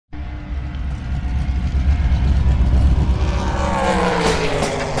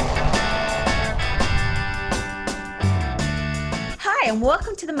and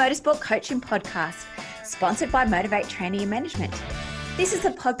welcome to the Motorsport Coaching Podcast, sponsored by Motivate Training and Management. This is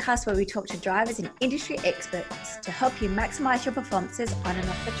a podcast where we talk to drivers and industry experts to help you maximize your performances on and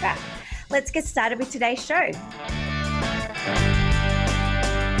off the track. Let's get started with today's show.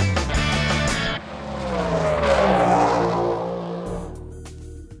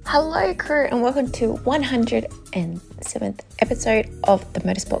 Hello crew and welcome to 107th episode of the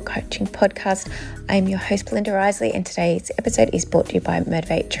Motorsport Coaching Podcast. I'm your host Belinda Risley and today's episode is brought to you by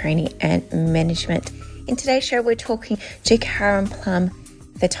Motivate Training and Management. In today's show we're talking to Karen Plum,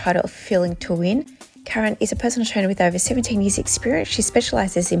 the title of Feeling to Win. Karen is a personal trainer with over 17 years experience. She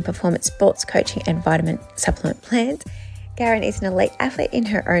specialises in performance sports coaching and vitamin supplement plans. Karen is an elite athlete in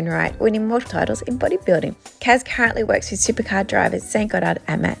her own right, winning multiple titles in bodybuilding. Kaz currently works with supercar drivers Zane Goddard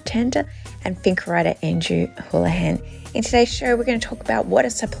and Matt Chandler and Finca rider Andrew Houlihan. In today's show, we're going to talk about what a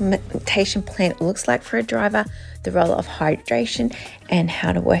supplementation plan looks like for a driver, the role of hydration, and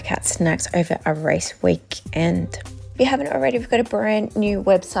how to work out snacks over a race weekend. If you haven't already, we've got a brand new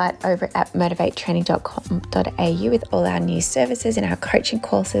website over at motivatetraining.com.au with all our new services and our coaching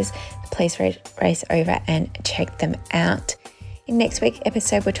courses. Please race over and check them out. In next week's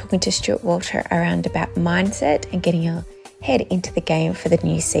episode, we're talking to Stuart Walter around about mindset and getting your head into the game for the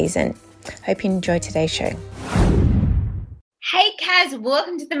new season. Hope you enjoyed today's show. Hey Kaz,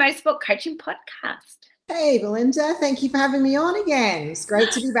 welcome to the Motorsport Coaching Podcast. Hey Belinda, thank you for having me on again. It's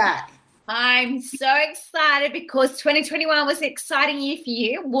great to be back. I'm so excited because 2021 was an exciting year for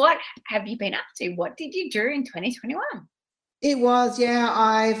you. What have you been up to? What did you do in 2021? It was, yeah.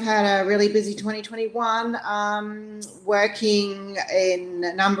 I've had a really busy 2021, working in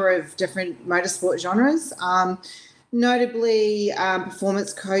a number of different motorsport genres, notably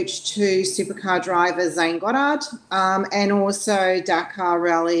performance coach to supercar driver Zane Goddard, and also Dakar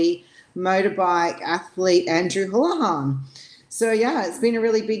Rally motorbike athlete Andrew Houlihan. So, yeah, it's been a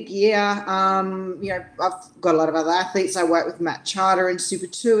really big year. I've got a lot of other athletes. I work with Matt Charter in Super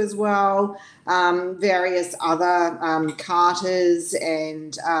 2 as well, various other karters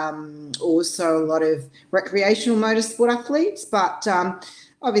and also a lot of recreational motorsport athletes. But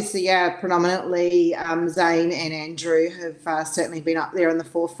obviously, yeah, predominantly Zane and Andrew have certainly been up there in the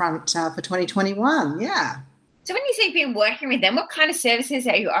forefront for 2021, yeah. So when you say you've been working with them, what kind of services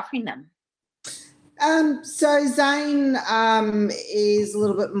are you offering them? So Zane is a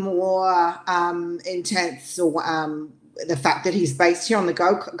little bit more intense, or the fact that he's based here on the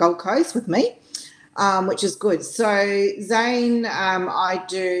Gold Coast with me, which is good. So Zane, I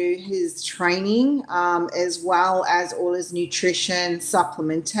do his training as well as all his nutrition,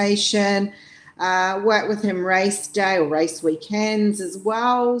 supplementation, work with him race day or race weekends as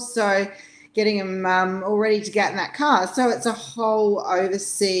well. So getting him all ready to get in that car. So it's a whole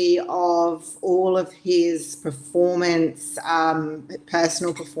oversee of all of his performance,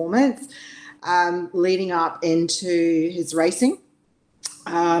 personal performance, leading up into his racing.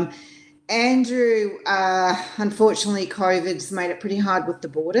 Andrew, unfortunately, COVID's made it pretty hard with the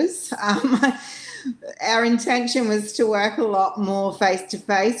borders. Our intention was to work a lot more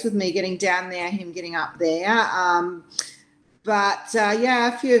face-to-face with me getting down there, him getting up there. But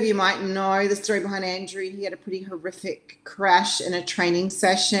a few of you might know the story behind Andrew. He had a pretty horrific crash in a training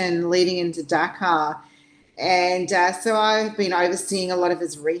session leading into Dakar. And so I've been overseeing a lot of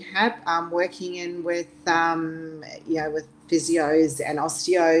his rehab, working in with physios and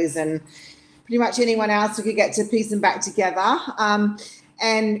osteos and pretty much anyone else who could get to piece him back together.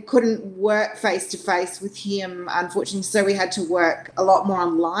 And couldn't work face-to-face with him, unfortunately. So we had to work a lot more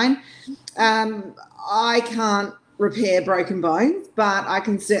online. I can't repair broken bones, but I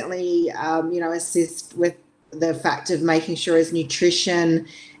can certainly, assist with the fact of making sure his nutrition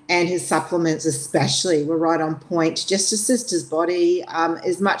and his supplements especially were right on point, just assist his body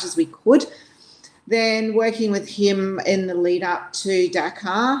as much as we could. Then working with him in the lead up to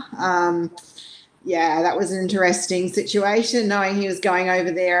Dakar, that was an interesting situation, knowing he was going over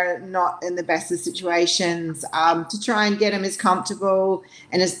there not in the best of situations, to try and get him as comfortable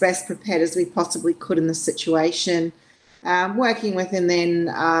and as best prepared as we possibly could in the situation. Working with him then,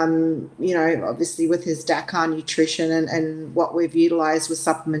 obviously with his Dakar nutrition and what we've utilised with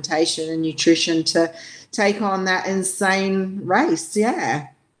supplementation and nutrition to take on that insane race, yeah.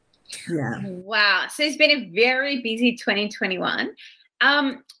 Wow. So it's been a very busy 2021.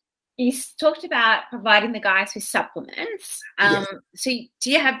 You talked about providing the guys with supplements. Yes. So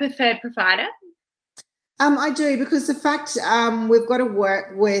do you have preferred provider? I do, because the fact we've got to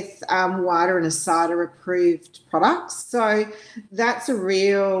work with WADA and ASADA approved products. So that's a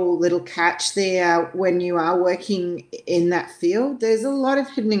real little catch there when you are working in that field. There's a lot of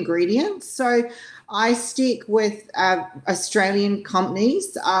hidden ingredients. So I stick with Australian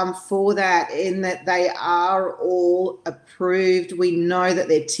companies for that, in that they are all approved. We know that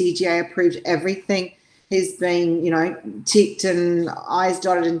they're TGA approved. Everything has been, ticked and I's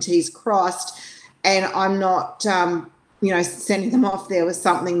dotted and T's crossed. And I'm not, sending them off there with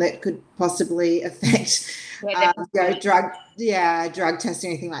something that could possibly affect drug testing,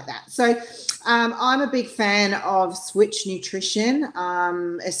 anything like that. So I'm a big fan of Switch Nutrition,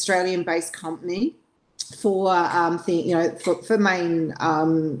 Australian-based company for main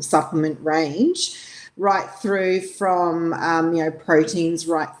supplement range, right through from proteins,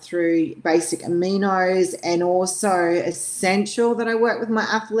 right through basic aminos, and also essential that I work with my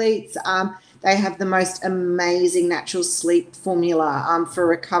athletes. They have the most amazing natural sleep formula for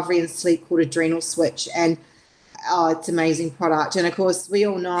recovery and sleep called Adrenal Switch, and it's an amazing product. And of course, we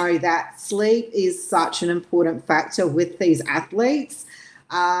all know that sleep is such an important factor with these athletes,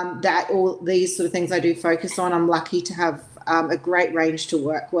 that all these sort of things I do focus on. I'm lucky to have a great range to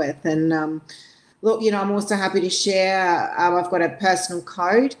work with. And look, I'm also happy to share, I've got a personal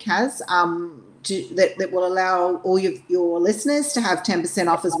code, Kaz, that will allow all your listeners to have 10%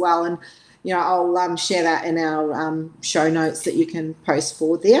 off as well. And I'll share that in our show notes that you can post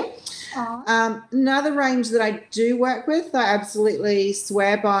forward there. Another range that I do work with, I absolutely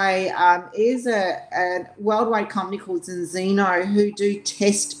swear by, is a worldwide company called Zenzino, who do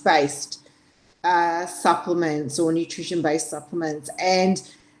test-based supplements or nutrition-based supplements. And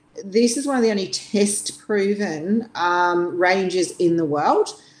this is one of the only test-proven ranges in the world.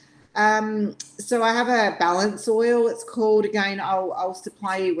 So I have a balance oil, it's called. Again, I'll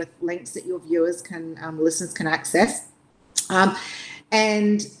supply you with links that your viewers listeners can access.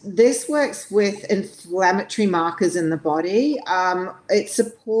 And this works with inflammatory markers in the body. It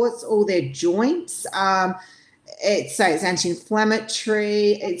supports all their joints. It's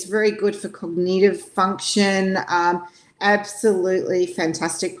anti-inflammatory. It's very good for cognitive function. Absolutely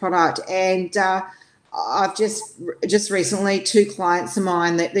fantastic product. And I've just recently, 2 clients of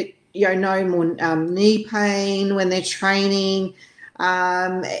mine that no more knee pain when they're training.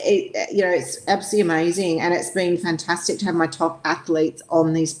 It's absolutely amazing, and it's been fantastic to have my top athletes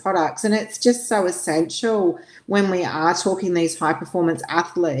on these products. And it's just so essential when we are talking these high performance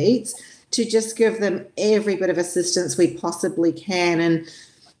athletes to just give them every bit of assistance we possibly can. And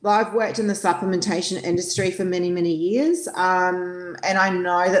I've worked in the supplementation industry for many, many years, and I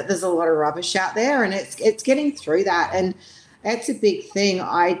know that there's a lot of rubbish out there, and it's getting through that. And that's a big thing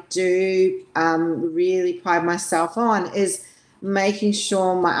I do really pride myself on, is making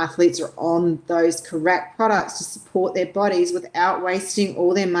sure my athletes are on those correct products to support their bodies without wasting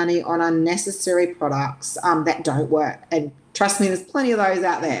all their money on unnecessary products that don't work. And trust me, there's plenty of those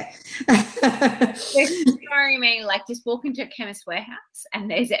out there. There's so many, like just walk into a Chemist Warehouse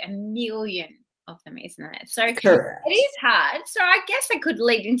and there's a million of them, isn't it? So Correct. It is hard. So I guess I could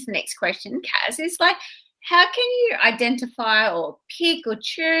lead into the next question, Kaz, is like, how can you identify or pick or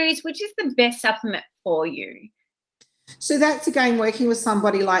choose which is the best supplement for you? So that's, again, working with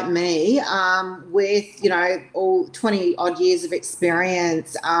somebody like me with, all 20 odd years of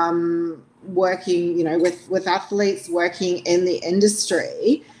experience working, with athletes, working in the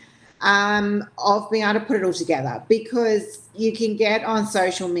industry, of being able to put it all together, because you can get on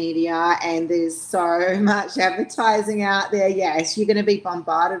social media and there's so much advertising out there. Yes, you're going to be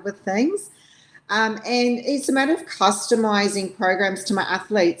bombarded with things. And it's a matter of customizing programs to my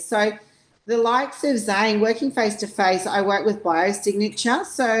athletes. So the likes of Zane, working face-to-face, I work with Biosignature.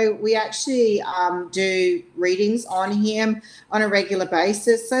 So we actually do readings on him on a regular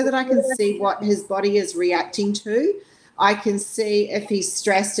basis so that I can see what his body is reacting to. I can see if he's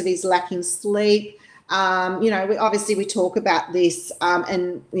stressed, if he's lacking sleep. We talk about this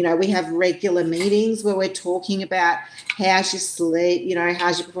and, we have regular meetings where we're talking about how's your sleep,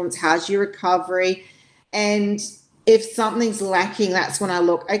 how's your performance, how's your recovery. And if something's lacking, that's when I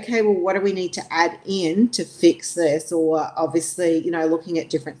look, okay, well, what do we need to add in to fix this? Or obviously, looking at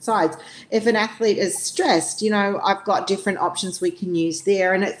different sides. If an athlete is stressed, I've got different options we can use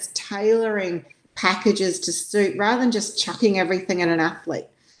there. And it's tailoring packages to suit rather than just chucking everything at an athlete.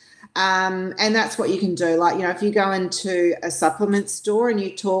 And that's what you can do. Like, if you go into a supplement store and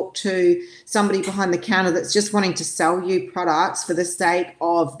you talk to somebody behind the counter that's just wanting to sell you products for the sake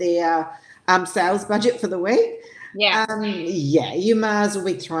of their sales budget for the week, you might as well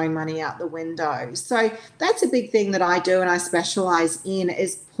be throwing money out the window. So that's a big thing that I do and I specialize in,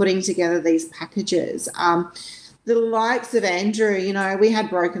 is putting together these packages. The likes of Andrew, we had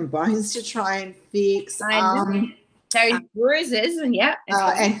broken bones to try and fix. Those bruises, and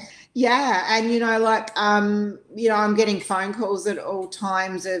Yeah, and I'm getting phone calls at all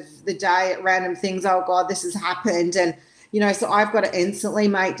times of the day at random things. Oh God, this has happened, and so I've got to instantly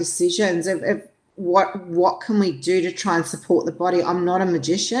make decisions of what can we do to try and support the body. I'm not a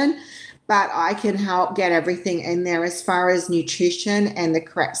magician, but I can help get everything in there as far as nutrition and the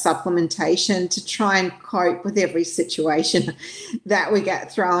correct supplementation to try and cope with every situation that we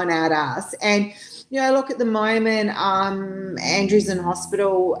get thrown at us. And look, at the moment, Andrew's in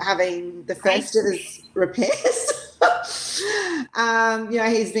hospital having the first of his repairs.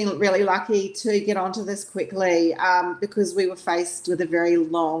 He's been really lucky to get onto this quickly because we were faced with a very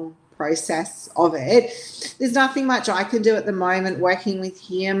long process of it. There's nothing much I can do at the moment working with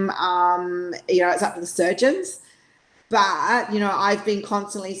him. It's up to the surgeons. But, I've been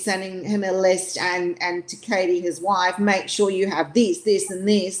constantly sending him a list and to Katie, his wife, make sure you have this, and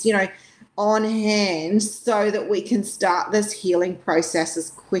this, on hand so that we can start this healing process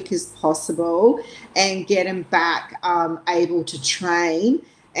as quick as possible and get him back able to train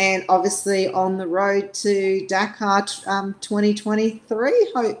and obviously on the road to Dakar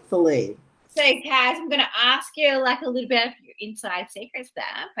 2023, hopefully. So, Kaz, I'm going to ask you like a little bit of your inside secrets there,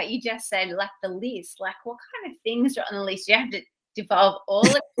 but you just said like the list, like what kind of things are on the list? You have to devolve all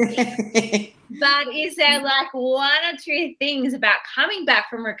of it. But is there like one or two things about coming back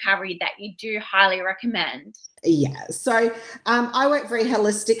from recovery that you do highly recommend? Yeah. So I work very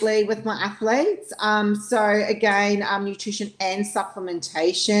holistically with my athletes. So again, nutrition and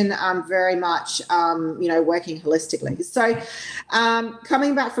supplementation, very much, working holistically. So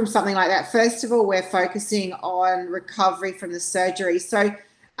coming back from something like that, first of all, we're focusing on recovery from the surgery. So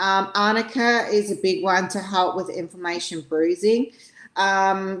arnica is a big one to help with inflammation, bruising.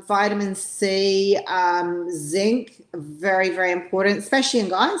 Vitamin C, zinc, very, very important, especially in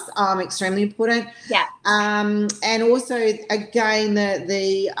guys, extremely important. Yeah. And also, again,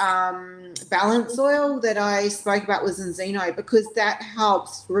 the balance oil that I spoke about was Enzino, because that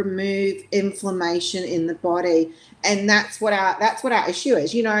helps remove inflammation in the body. And that's what our issue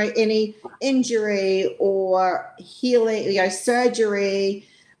is. Any injury or healing, surgery.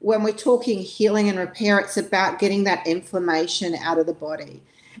 When we're talking healing and repair, it's about getting that inflammation out of the body.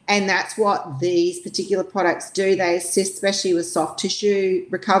 And that's what these particular products do. They assist, especially with soft tissue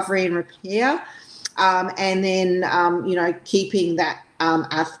recovery and repair. And then, keeping that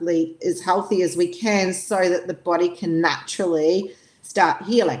athlete as healthy as we can so that the body can naturally start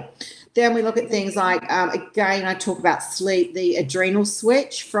healing. Then we look at things like, again, I talk about sleep, the adrenal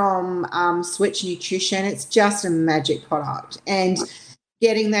switch from Switch Nutrition. It's just a magic product. And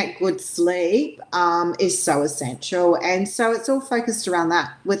getting that good sleep is so essential. And so it's all focused around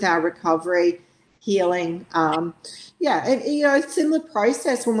that with our recovery, healing. Similar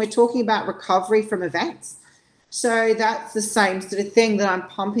process when we're talking about recovery from events. So that's the same sort of thing that I'm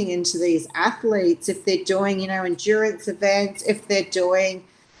pumping into these athletes. If they're doing, endurance events, if they're doing,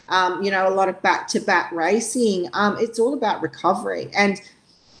 a lot of back-to-back racing, it's all about recovery. And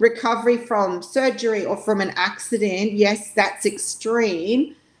recovery from surgery or from an accident, yes, that's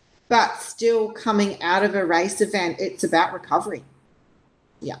extreme, but still coming out of a race event, it's about recovery.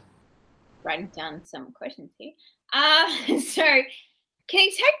 Yeah. Writing down some questions here. So can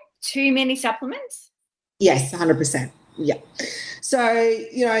you take too many supplements? Yes, 100%. Yeah. So,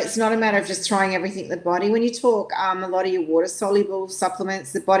 it's not a matter of just throwing everything in the body. When you talk a lot of your water-soluble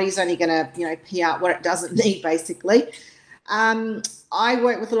supplements, the body's only going to, pee out what it doesn't need, basically. I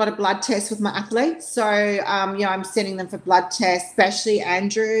work with a lot of blood tests with my athletes. So, I'm sending them for blood tests, especially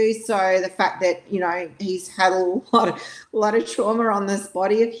Andrew. So the fact that, he's had a lot of trauma on this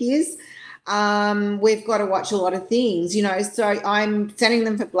body of his, we've got to watch a lot of things, so I'm sending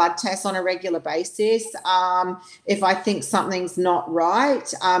them for blood tests on a regular basis. If I think something's not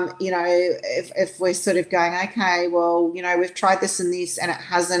right, if we're sort of going, okay, well, we've tried this and this and it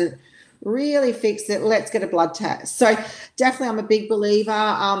hasn't really fix it, let's get a blood test. So definitely I'm a big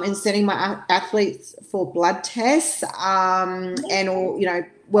believer in sending my athletes for blood tests, and all,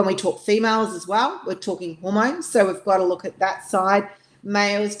 when we talk females as well, we're talking hormones, so we've got to look at that side.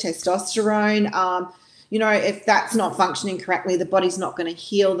 Males, testosterone, if that's not functioning correctly, the body's not going to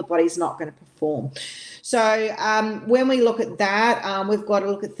heal, the body's not going to perform. So when we look at that, we've got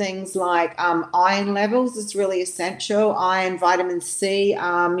to look at things like iron levels. It's really essential. Iron, vitamin C,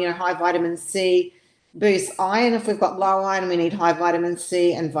 high vitamin C boosts iron. If we've got low iron, we need high vitamin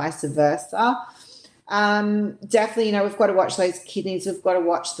C and vice versa. Definitely, we've got to watch those kidneys. We've got to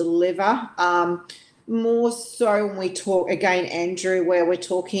watch the liver. More so when we talk, again, Andrew, where we're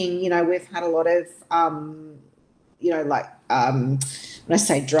talking, we've had a lot of, when I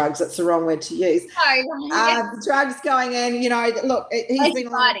say drugs, that's the wrong word to use. Drugs going in, look, he's been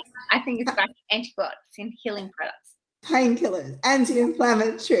on. I think it's like antibiotics and healing products. Painkillers,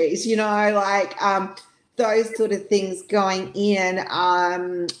 anti-inflammatories, those sort of things going in.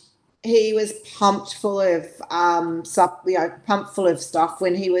 He was pumped full of stuff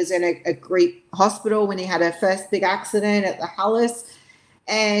when he was in a Greek hospital, when he had a first big accident at the Hullis.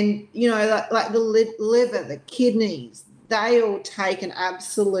 And, like the liver, the kidneys, they all take an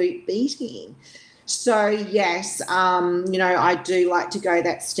absolute beating. So, yes, I do like to go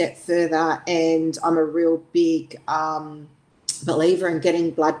that step further, and I'm a real big believer in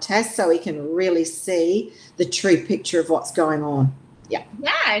getting blood tests so we can really see the true picture of what's going on. Yeah.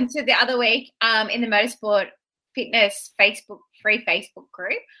 And so the other week in the Motorsport Fitness free Facebook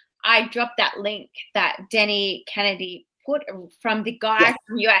group, I dropped that link that Denny Kennedy put from the guy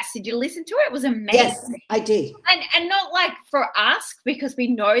from US. Did you listen to it? It was amazing. Yes, I did. And not like for us because we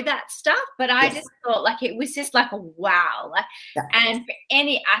know that stuff, but I just thought like it was just like a wow. And for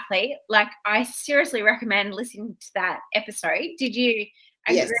any athlete, like I seriously recommend listening to that episode. Did you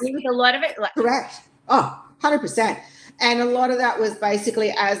agree with a lot of it? Correct. 100%. And a lot of that was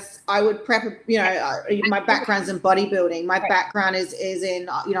basically as I would prep, my background's in bodybuilding. My background is in,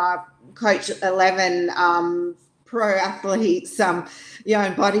 I coach 11 pro athletes, in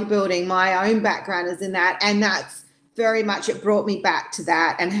bodybuilding. My own background is in that. And that's very much, it brought me back to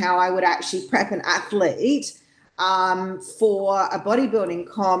that and how I would actually prep an athlete for a bodybuilding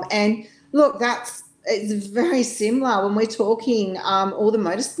comp. And look, it's very similar when we're talking all the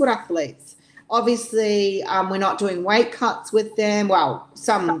motorsport athletes. Obviously, we're not doing weight cuts with them. Well,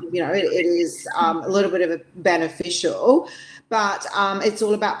 some, it is a little bit of a beneficial, but it's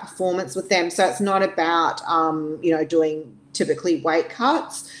all about performance with them. So it's not about, doing typically weight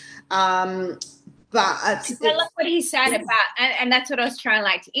cuts. But I love what he said about, and that's what I was trying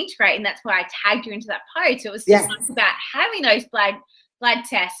to integrate, and that's why I tagged you into that post. It was just about having those blood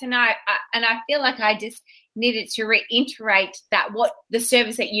tests, and I feel like I just needed to reiterate that what the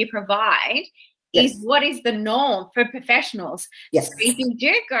service that you provide is what is the norm for professionals. Yes. So if you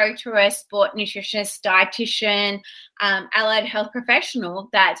do go to a sport nutritionist, dietitian, allied health professional,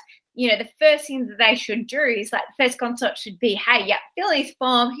 that the first thing that they should do is the first consult should be, hey, fill this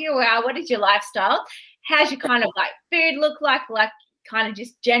form, here we are, what is your lifestyle, how's your kind of food look like kind of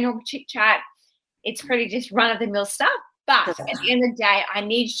just general chit chat. It's pretty just run of the mill stuff. But at the end of the day, I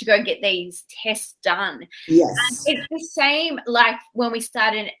need you to go get these tests done. Yes. And it's the same like when we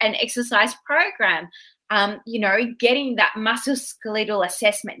started an exercise program, getting that musculoskeletal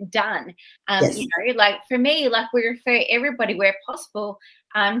assessment done. For me, we refer everybody where possible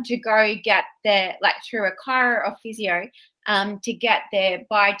to go get their, through a chiro or physio, to get their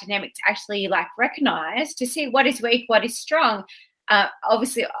biodynamics actually recognized to see what is weak, what is strong.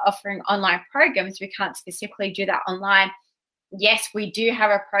 Obviously offering online programs, we can't specifically do that online. Yes, we do have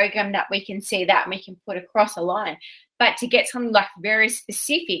a program that we can see that and we can put across a line. But to get something very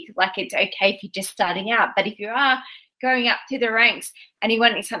specific, it's okay if you're just starting out. But if you are going up to the ranks and you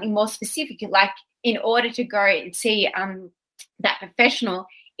want something more specific, in order to go and see that professional,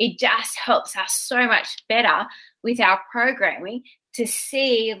 it just helps us so much better with our programming to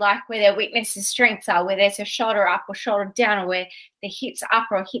see where their weaknesses and strengths are, where there's a shoulder up or shoulder down, or where the hips are up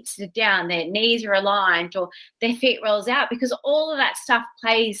or hips are down, their knees are aligned or their feet rolls out, because all of that stuff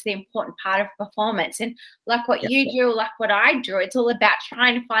plays the important part of performance. And what you do, what I do, it's all about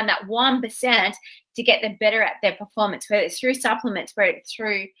trying to find that 1% to get them better at their performance, whether it's through supplements, whether it's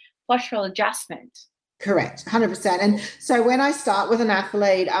through postural adjustment. Correct, 100%. And so when I start with an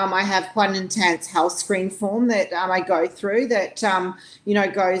athlete, I have quite an intense health screen form that I go through that,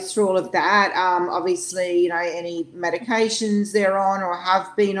 goes through all of that. Obviously, any medications they're on or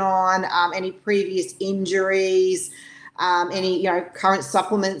have been on, any previous injuries, any, current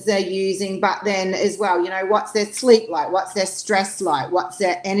supplements they're using, but then as well, what's their sleep like, what's their stress like, what's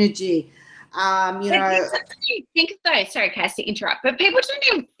their energy. Think of those. Sorry, Cass, to interrupt, but people don't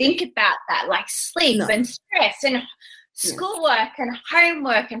even think about that, sleep and stress and schoolwork and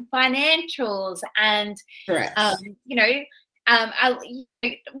homework and financials and without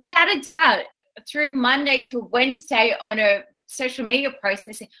a doubt, through Monday to Wednesday on a social media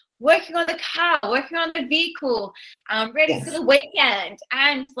process, working on the car, working on the vehicle, ready for the weekend,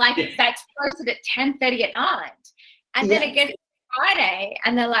 and that's posted at 10:30 at night, and then it gets Friday,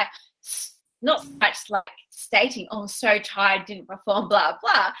 and they're not so much stating, oh, so tired, didn't perform, blah,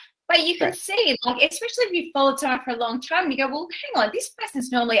 blah. But you can see, especially if you've followed someone for a long time, and you go, well, hang on, this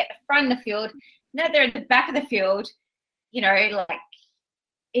person's normally at the front of the field. No, they're at the back of the field. It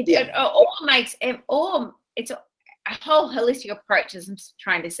all makes it all. It's a whole holistic approach, as I'm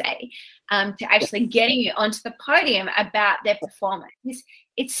trying to say, to actually getting you onto the podium about their performance.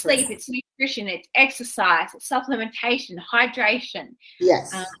 It's sleep, it's nutrition, it's exercise, it's supplementation, hydration.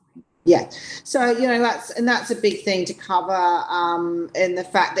 Yes. Yeah. So, that's a big thing to cover, in the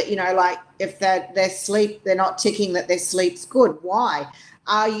fact that, like if their sleep, they're not ticking that their sleep's good. Why?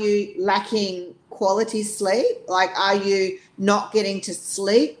 Are you lacking quality sleep? Like, are you not getting to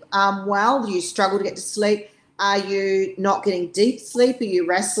sleep well? Do you struggle to get to sleep? Are you not getting deep sleep? Are you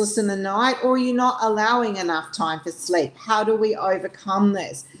restless in the night? Or are you not allowing enough time for sleep? How do we overcome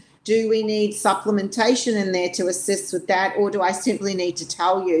this? Do we need supplementation in there to assist with that? Or do I simply need to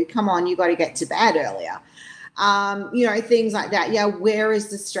tell you, come on, you got to get to bed earlier? Things like that. Yeah, where is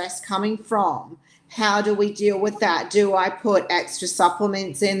the stress coming from? How do we deal with that? Do I put extra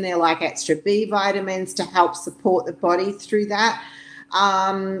supplements in there, like extra B vitamins, to help support the body through that?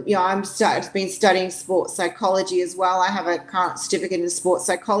 I've been studying sports psychology as well. I have a current certificate in sports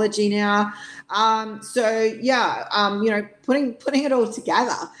psychology now. Putting it all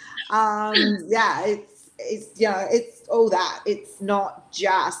together. It's all that. It's not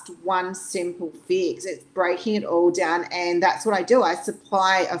just one simple fix. It's breaking it all down, and that's what I do. I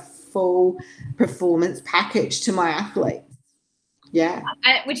supply a full performance package to my athletes. Yeah.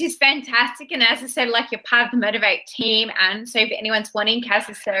 Which is fantastic. And as I said, like, you're part of the Motivate team. And so if anyone's wanting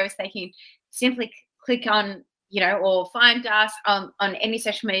Kaz's service, they can simply click on, or find us on any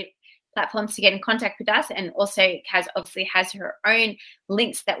social media platforms to get in contact with us. And also Kaz obviously has her own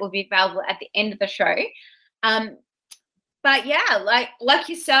links that will be available at the end of the show. But yeah, like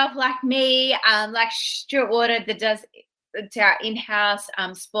yourself, like me, like Stuart Water, that does our in-house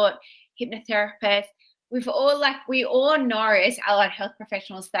sport hypnotherapist. We all know as allied health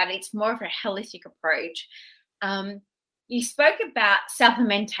professionals that it's more of a holistic approach. You spoke about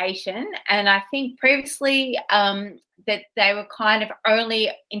supplementation, and I think previously that they were kind of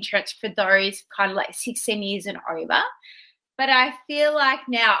only insurance for those kind of like 16 years and over. But I feel like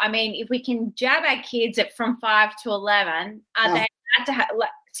now, I mean, if we can jab our kids from 5 to 11, are they allowed to have,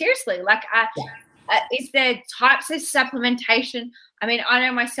 seriously, is there types of supplementation? I mean, I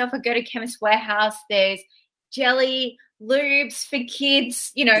know myself, I go to Chemist Warehouse, there's jelly, lubes for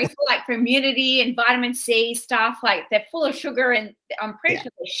kids, for immunity and vitamin C stuff. Like, they're full of sugar, and I'm pretty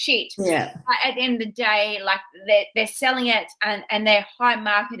sure they're shit. Yeah. But at the end of the day, like, they're selling it and they're high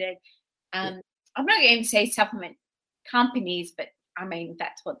marketed. I'm not going to say supplement companies, but I mean,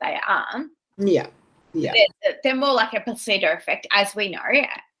 that's what they are. Yeah. Yeah. They're more like a placebo effect, as we know.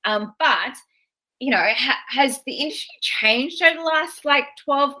 But has the industry changed over the last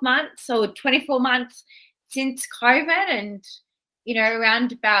 12 months or 24 months since COVID? And,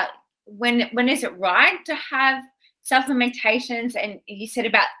 around about when is it right to have supplementations? And you said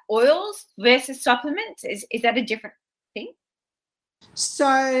about oils versus supplements. Is that a different thing?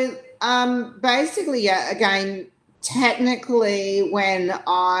 So basically, again, technically when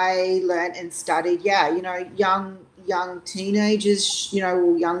I learned and studied, young teenagers,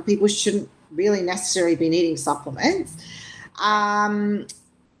 young people shouldn't really necessarily be needing supplements.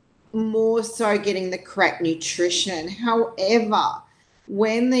 More so getting the correct nutrition. However,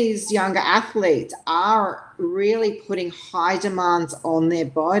 when these younger athletes are really putting high demands on their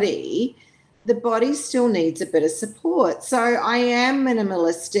body, the body still needs a bit of support. So I am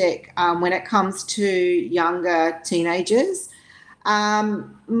minimalistic when it comes to younger teenagers.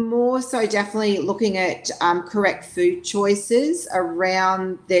 More so definitely looking at correct food choices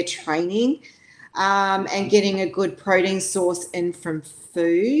around their training, and getting a good protein source in from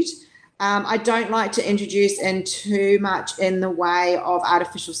food. I don't like to introduce in too much in the way of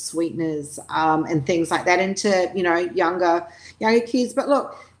artificial sweeteners and things like that into, younger kids. But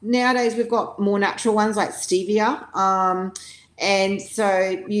look, nowadays we've got more natural ones like stevia. And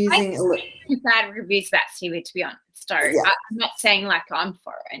so using bad reviews about stevia, to be honest. So I'm not saying like I'm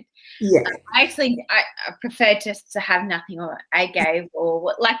for it. Yeah. I prefer just to have nothing, or agave, or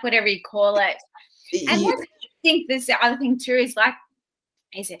whatever you call it. And I think there's the other thing too is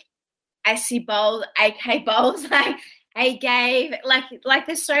is it AC bowls, AK bowls, agave,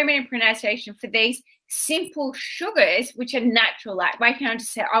 there's so many pronunciations for these simple sugars which are natural. Like, why can't I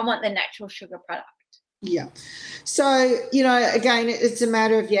just say I want the natural sugar product? Yeah. So, again, it's a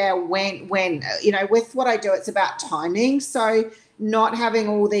matter of, when, with what I do, it's about timing. So not having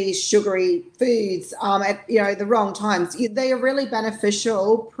all these sugary foods at, the wrong times. They are really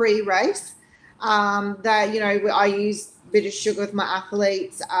beneficial pre-race. I use a bit of sugar with my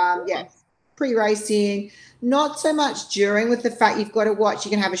athletes. pre-racing, not so much during, with the fact you've got to watch, you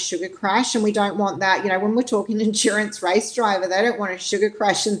can have a sugar crash, and we don't want that. You know, when we're talking endurance race driver, they don't want a sugar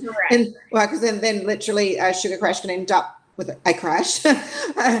crash, and well, because then literally a sugar crash can end up with a crash,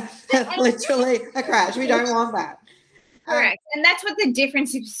 literally a crash. We don't want that. Correct. And that's what the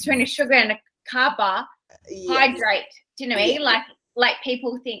difference is between a sugar and a carbohydrate. Do you know what I mean? Like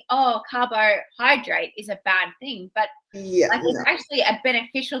people think, oh, carbohydrate is a bad thing, but it's actually a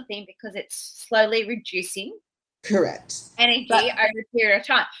beneficial thing because it's slowly reducing energy over a period of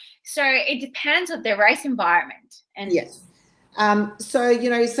time. So it depends on the race environment. And so, you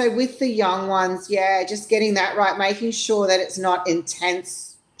know, so with the young ones, just getting that right, making sure that it's not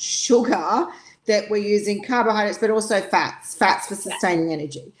intense sugar, that we're using carbohydrates, but also fats for sustaining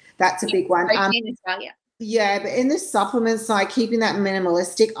energy. That's a big one. Protein as well, but in the supplement side, keeping that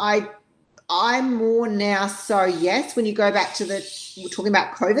minimalistic, I'm more now. So yes, when you go back to we're talking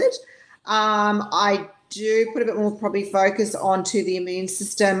about COVID, I do put a bit more probably focus onto the immune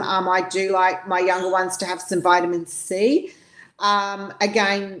system. I do like my younger ones to have some vitamin C.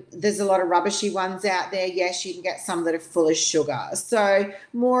 Again, there's a lot of rubbishy ones out there. Yes, you can get some that are full of sugar. So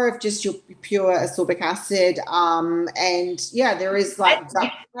more of just your pure ascorbic acid. And there is like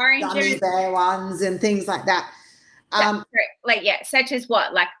gummy bear ones and things like that. Such as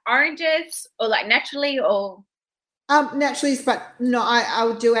what, like oranges, or like naturally, or naturally, but no, I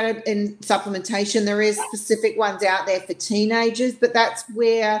would do it in supplementation. There is specific ones out there for teenagers, but that's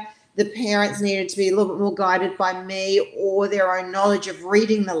where the parents needed to be a little bit more guided by me or their own knowledge of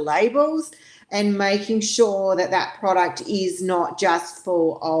reading the labels and making sure that that product is not just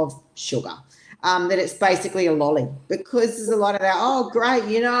full of sugar, that it's basically a lolly, because there's a lot of that, oh, great,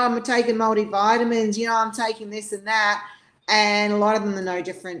 you know, I'm taking multivitamins, you know, I'm taking this and that, and a lot of them are no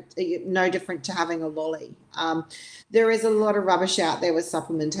different to having a lolly. There is a lot of rubbish out there with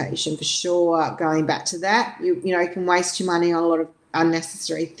supplementation for sure. Going back to that, you know, you can waste your money on a lot of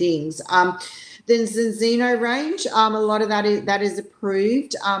unnecessary things. Then the Zeno range, a lot of that is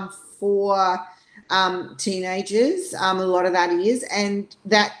approved for teenagers. A lot of that is, and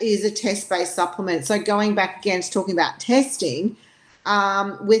that is a test-based supplement. So going back again to talking about testing,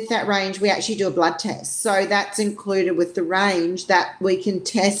 with that range, we actually do a blood test. So that's included with the range, that we can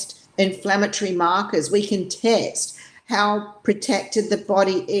test inflammatory markers. We can test how protected the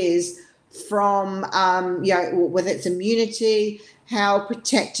body is from, with its immunity, how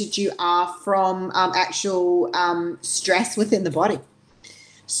protected you are from actual stress within the body.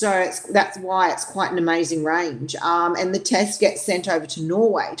 So that's why it's quite an amazing range. And the test gets sent over to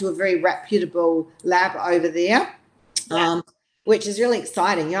Norway to a very reputable lab over there, which is really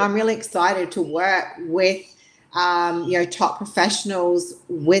exciting. You know, I'm really excited to work with, top professionals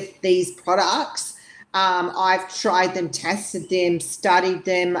with these products. I've tried them, tested them, studied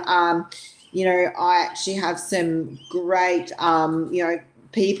them. I actually have some great,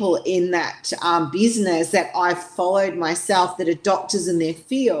 people in that business that I've followed myself that are doctors in their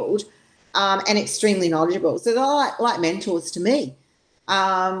field and extremely knowledgeable. So they're like mentors to me,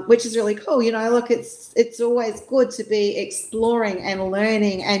 which is really cool. You know, look, it's always good to be exploring and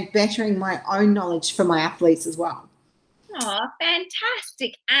learning and bettering my own knowledge for my athletes as well. Oh,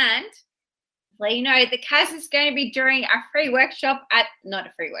 fantastic. And you know, the Kaz is going to be doing a free workshop not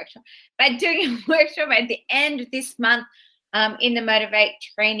a free workshop, but doing a workshop at the end of this month in the Motivate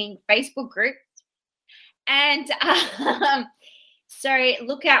Training Facebook group. And so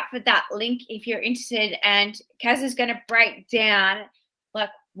look out for that link if you're interested. And Kaz is going to break down like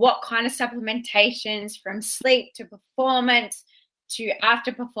what kind of supplementations, from sleep to performance to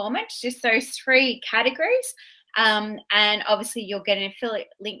after performance, just those 3 categories. And obviously you'll get an affiliate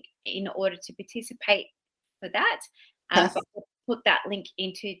link in order to participate for that. So we'll put that link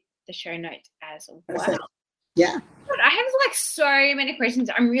into the show notes as well. Yeah. But I have like so many questions.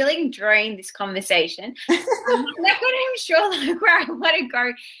 I'm really enjoying this conversation. I'm not even sure like where I want to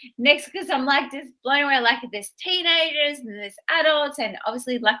go next, because I'm like just blown away. Like there's teenagers and there's adults, and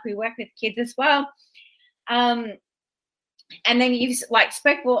obviously like we work with kids as well. And then you like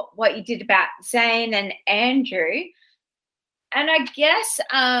spoke what you did about Zane and Andrew. And I guess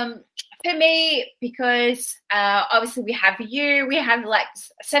for me, because obviously we have like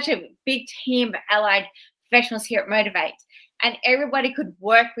such a big team of allied professionals here at Motivate, and everybody could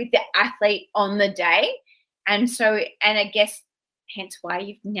work with the athlete on the day. And I guess hence why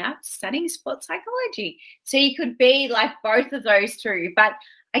you've now studying sports psychology. So you could be like both of those two. But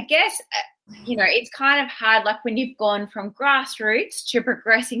I guess, it's kind of hard, like when you've gone from grassroots to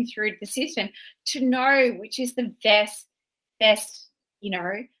progressing through the system, to know which is the best,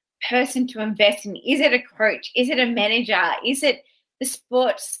 person to invest in. Is it a coach? Is it a manager? Is it the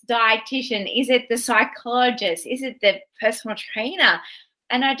sports dietitian? Is it the psychologist? Is it the personal trainer?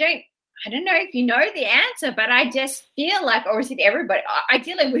 And I don't know if you know the answer, but I just feel like, or is it everybody?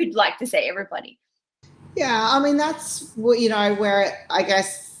 Ideally, we'd like to say everybody. Yeah, I mean, that's what, where I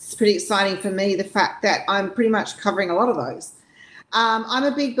guess it's pretty exciting for me, the fact that I'm pretty much covering a lot of those. I'm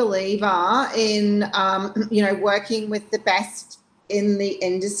a big believer in, working with the best in the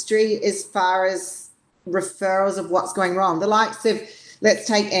industry as far as referrals of what's going wrong. The likes of, let's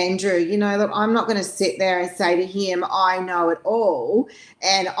take Andrew, look, I'm not going to sit there and say to him, I know it all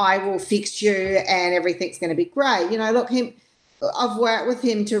and I will fix you and everything's going to be great. I've worked with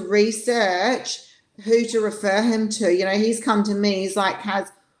him to research who to refer him to. He's come to me, he's like,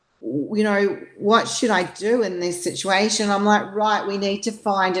 what should I do in this situation? I'm like, right, we need to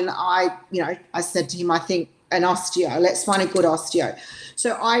find, and I said to him, I think an osteo, let's find a good osteo.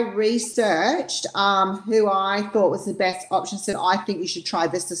 So I researched who I thought was the best option, said, I think you should try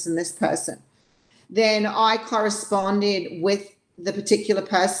this and this person. Then I corresponded with the particular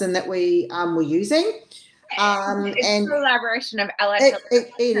person that we were using. It's and a collaboration of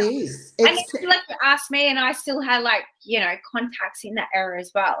it is. And if you ask me, and I still had contacts in that area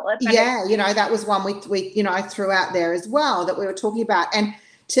as well. That was one we I threw out there as well that we were talking about. And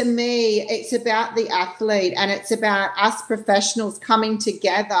to me, it's about the athlete and it's about us professionals coming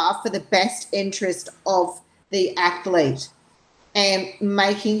together for the best interest of the athlete and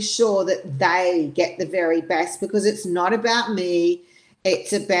making sure that they get the very best, because it's not about me.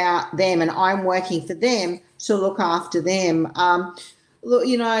 It's about them, and I'm working for them to look after them.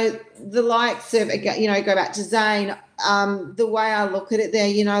 The likes of, go back to Zane, the way I look at it there,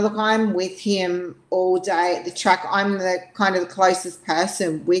 I'm with him all day at the track. I'm the kind of the closest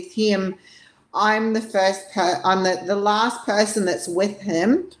person with him. I'm I'm the last person that's with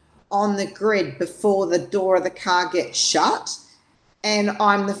him on the grid before the door of the car gets shut. And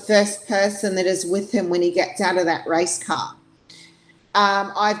I'm the first person that is with him when he gets out of that race car.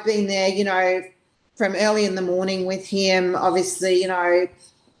 I've been there, from early in the morning with him, obviously,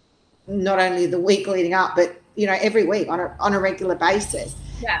 not only the week leading up, but, every week on a regular basis.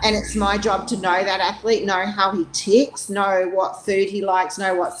 Yeah. And it's my job to know that athlete, know how he ticks, know what food he likes,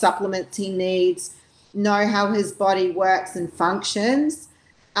 know what supplements he needs, know how his body works and functions.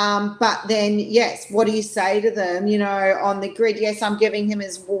 But then, yes, what do you say to them, on the grid? Yes, I'm giving him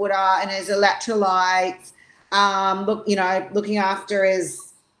his water and his electrolytes. Looking after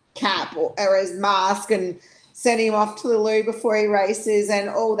his cap or his mask and sending him off to the loo before he races and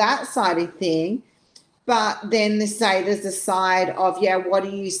all that side of thing. But then there's the side of, what do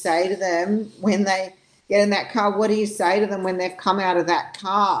you say to them when they get in that car? What do you say to them when they've come out of that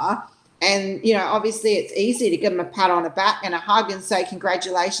car? And, obviously it's easy to give them a pat on the back and a hug and say,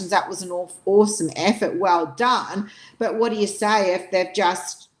 congratulations, that was an awesome effort, well done. But what do you say if they've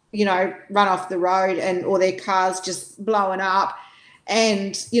just run off the road or their car's just blowing up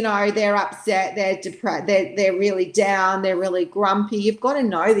and, they're upset, they're depressed, they're really down, they're really grumpy? You've got to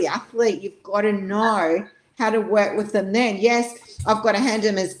know the athlete. You've got to know how to work with them then. Yes, I've got to hand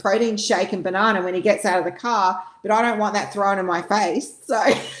him his protein shake and banana when he gets out of the car, but I don't want that thrown in my face. So,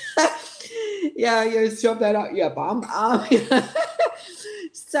 you shove that up your bum.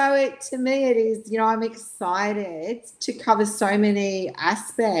 So to me it is, I'm excited to cover so many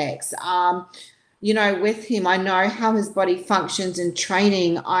aspects. With him, I know how his body functions in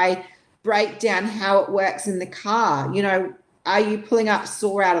training. I break down how it works in the car. Are you pulling up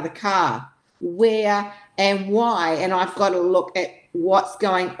sore out of the car? Where and why? And I've got to look at what's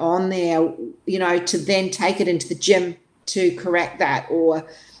going on there, to then take it into the gym to correct that or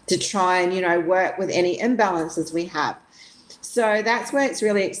to try and, work with any imbalances we have. So that's where it's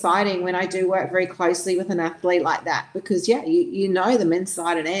really exciting when I do work very closely with an athlete like that, because, you know them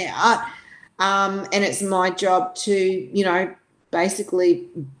inside and out. And it's my job to, basically,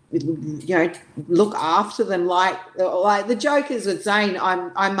 look after them like the joke is with Zane.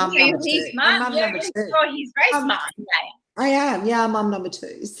 I'm mum number two. He's smart. I'm mum number two. Sure, he's very smart. I am, I'm mum number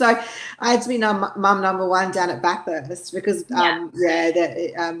two. So I had to be mum number one down at Bathurst because,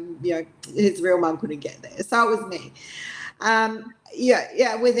 his real mum couldn't get there. So it was me.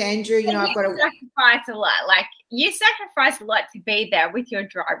 With Andrew, I've got to sacrifice a lot. Like, you sacrifice a lot to be there with your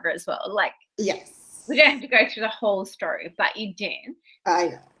driver as well. Like, yes, we don't have to go through the whole story, but you do. I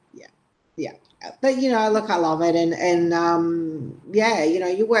know. Yeah. But, look, I love it. And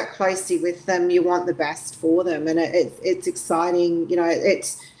you work closely with them. You want the best for them. And it's exciting.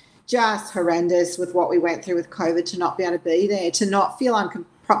 It's just horrendous with what we went through with COVID to not be able to be there, to not feel I'm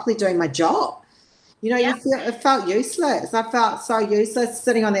properly doing my job. It felt useless. I felt so useless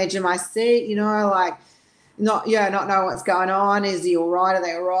sitting on the edge of my seat, not know what's going on. Is he all right? Are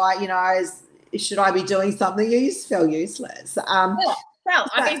they all right? You know, should I be doing something? You just feel useless. Well,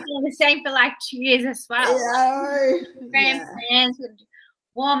 I've been doing the same for like 2 years as well. Plans with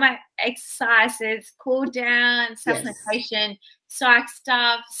warm-up exercises, cool down, supplementation, psych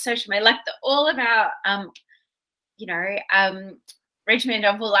stuff, social media, like all of our regimen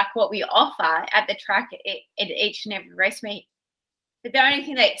of like what we offer at the track at each and every race meet. But the only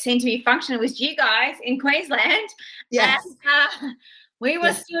thing that seemed to be functional was you guys in Queensland. Yes. And, we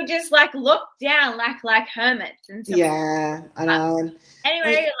were still just like locked down like hermits and stuff. Yeah, I know.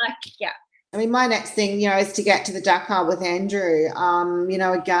 Anyway, I mean, my next thing, is to get to the Dakar with Andrew.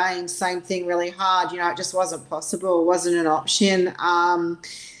 Again, same thing, really hard. It just wasn't possible, wasn't an option.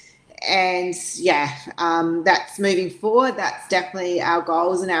 That's moving forward. That's definitely our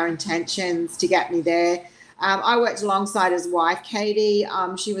goals and our intentions to get me there. I worked alongside his wife, Katie.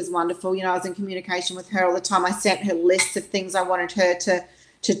 She was wonderful. I was in communication with her all the time. I sent her lists of things I wanted her to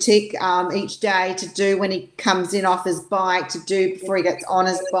tick each day to do when he comes in off his bike, to do before he gets on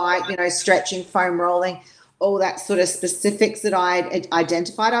his bike, stretching, foam rolling, all that sort of specifics that I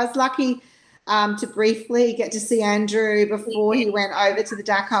identified. I was lucky to briefly get to see Andrew before he went over to the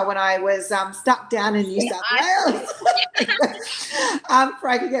Dakar when I was stuck down in New South Wales before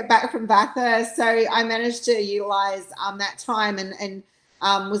I could get back from Bathurst. So I managed to utilise that time and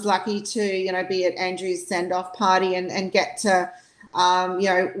was lucky to, be at Andrew's send-off party and get to,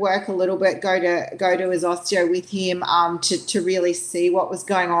 work a little bit, go to his osteo with him to really see what was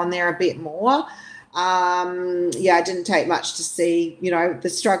going on there a bit more. It didn't take much to see, the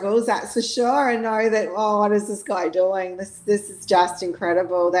struggles, that's for sure, and know that, what is this guy doing? This is just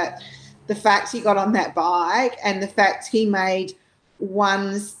incredible, that the fact he got on that bike and the fact he made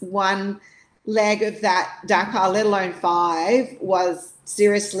one leg of that Dakar, let alone 5, was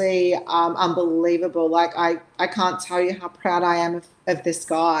seriously unbelievable. Like I can't tell you how proud I am of this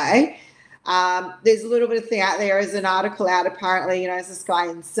guy. There's a little bit of thing out there. There's an article out apparently, is this guy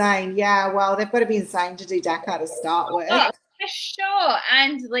insane? Yeah, well, they've got to be insane to do Dakar to start with. Oh, for sure.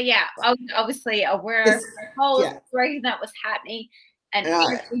 And I was obviously aware of the whole story that was happening, and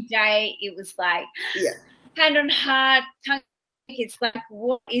every day it was like hand on heart, tongue. It's like,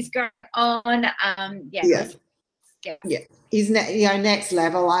 what is going on? He's next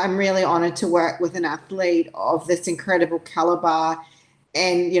level. I'm really honoured to work with an athlete of this incredible calibre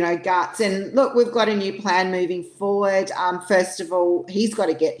and guts. And look, we've got a new plan moving forward. First of all, he's got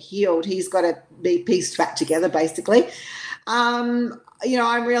to get healed. He's got to be pieced back together, basically. I'm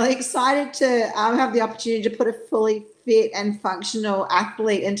really excited to have the opportunity to put a fully fit and functional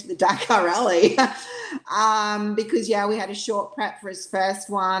athlete into the Dakar Rally because we had a short prep for his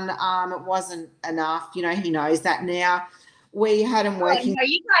first one. It wasn't enough. He knows that now. We had him working.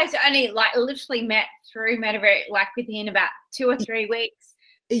 You guys only literally met through Motivate within about 2 or 3 weeks.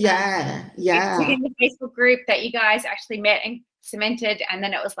 Yeah. In the Facebook group that you guys actually met and cemented, and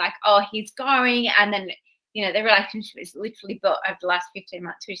then it was like, he's going, and then the relationship is literally built over the last 15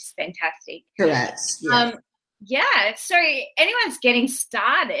 months, which is fantastic. Correct. So anyone's getting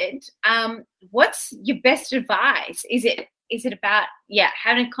started, what's your best advice? Is it about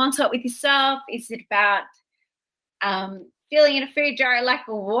having a consult with yourself? Is it about filling in a food jar?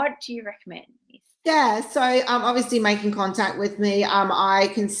 What do you recommend? So obviously making contact with me. I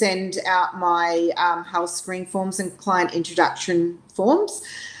can send out my health screen forms and client introduction forms.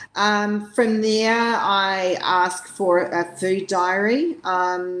 From there, I ask for a food diary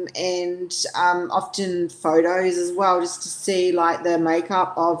and often photos as well, just to see the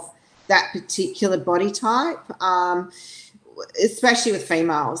makeup of that particular body type. Especially with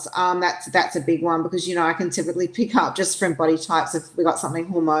females, that's a big one because I can typically pick up just from body types if we got something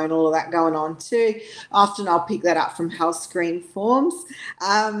hormonal or that going on too. Often I'll pick that up from health screen forms,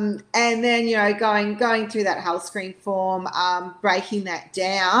 and then going through that health screen form, breaking that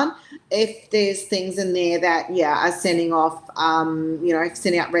down. If there's things in there that are sending off,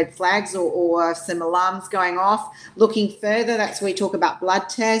 sending out red flags or some alarms going off, looking further. That's where we talk about blood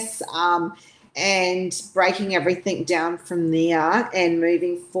tests. And breaking everything down from there and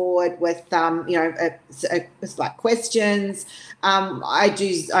moving forward with it's like questions. I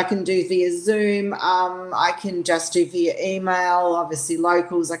can do via Zoom. I can just do via email. Obviously,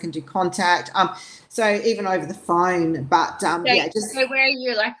 locals. I can do contact. So even over the phone. But So where are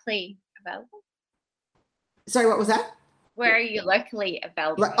you likely available? Sorry, what was that? Where are you locally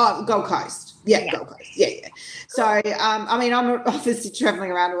available? Gold Coast. Gold Coast. Yeah. So, I'm obviously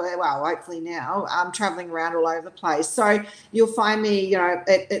traveling around, hopefully now, I'm traveling around all over the place. So you'll find me,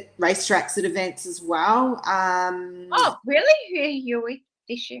 at racetracks, at events as well. Really? Who are you with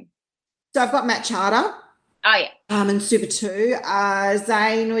this year? So I've got Matt Charter. Oh, yeah. And Super 2.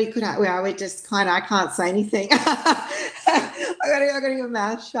 Zane, we just kind of, I can't say anything. I got to get my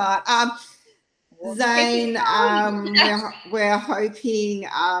mouth shut. Zane, we're hoping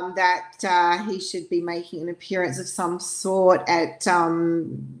that he should be making an appearance of some sort at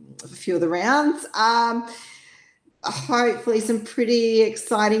a few of the rounds. Hopefully some pretty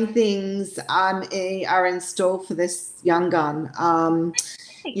exciting things are in store for this young gun.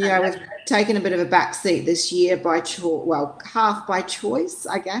 We've taken a bit of a backseat this year half by choice,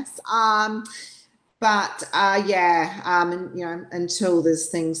 I guess. Until there's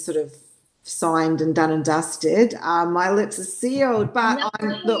things sort of signed and done and dusted, my lips are sealed. But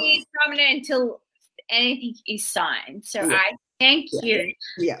until anything is signed. So yeah. I thank you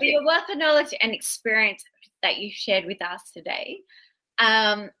for your wealth of knowledge and experience that you shared with us today.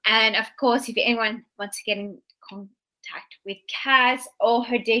 And of course, if anyone wants to get in contact with Kaz, all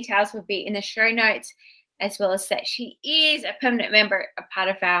her details will be in the show notes, as well as that she is a permanent member, a part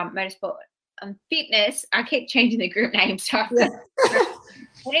of our Motorsport Fitness. I keep changing the group name, so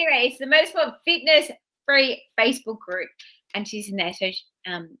anyway, it's the Motorsport Fitness free Facebook group, and she's in there, so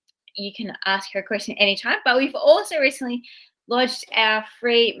you can ask her a question anytime. But we've also recently launched our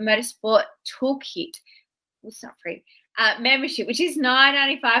free Motorsport Toolkit. Well, it's not free. Membership, which is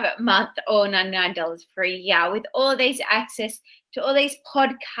 $9.95 a month or $99 for a year, with all these access to all these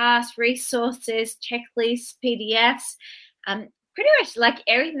podcasts, resources, checklists, PDFs, pretty much like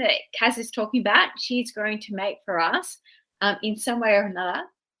everything that Kaz is talking about, she's going to make for us in some way or another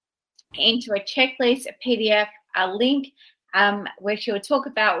into a checklist, a PDF, a link where she will talk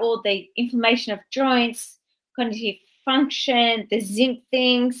about all the inflammation of joints, cognitive function, the zinc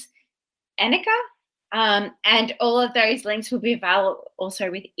things, Annika. And all of those links will be available also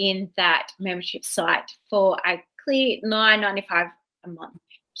within that membership site for a clear $9.95 a month.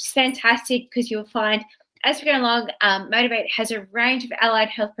 Which is fantastic, because you'll find as we go along, Motivate has a range of allied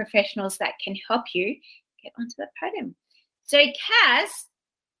health professionals that can help you get onto the podium. So, Kaz,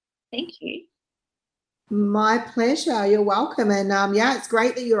 thank you. My pleasure. You're welcome. And it's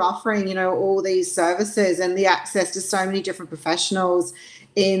great that you're offering, all these services and the access to so many different professionals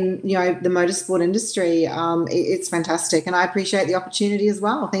in, the motorsport industry. It's fantastic. And I appreciate the opportunity as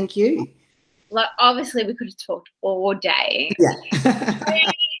well. Thank you. Like, obviously we could have talked all day. Yeah.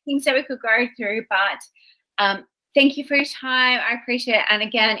 Things that we could go through, but thank you for your time. I appreciate it. And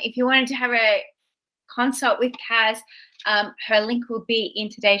again, if you wanted to have a consult with Kaz, her link will be in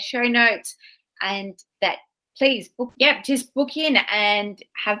today's show notes, and that please just book in and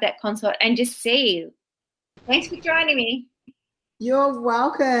have that consult and just see. Thanks for joining me. You're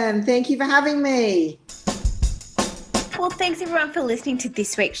welcome. Thank you for having me. Well, thanks everyone for listening to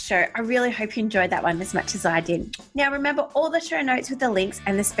this week's show. I really hope you enjoyed that one as much as I did. Now, remember, all the show notes with the links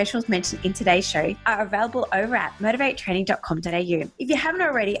and the specials mentioned in today's show are available over at motivatetraining.com.au. If you haven't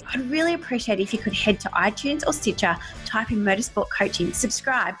already, I'd really appreciate it if you could head to iTunes or Stitcher, type in Motorsport Coaching,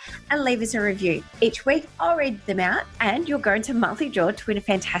 subscribe, and leave us a review. Each week, I'll read them out and you'll go into a monthly draw to win a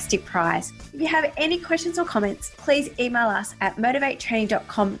fantastic prize. If you have any questions or comments, please email us at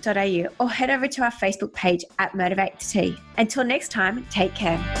motivatetraining.com.au or head over to our Facebook page at Motivate Until next time, take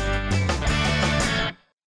care.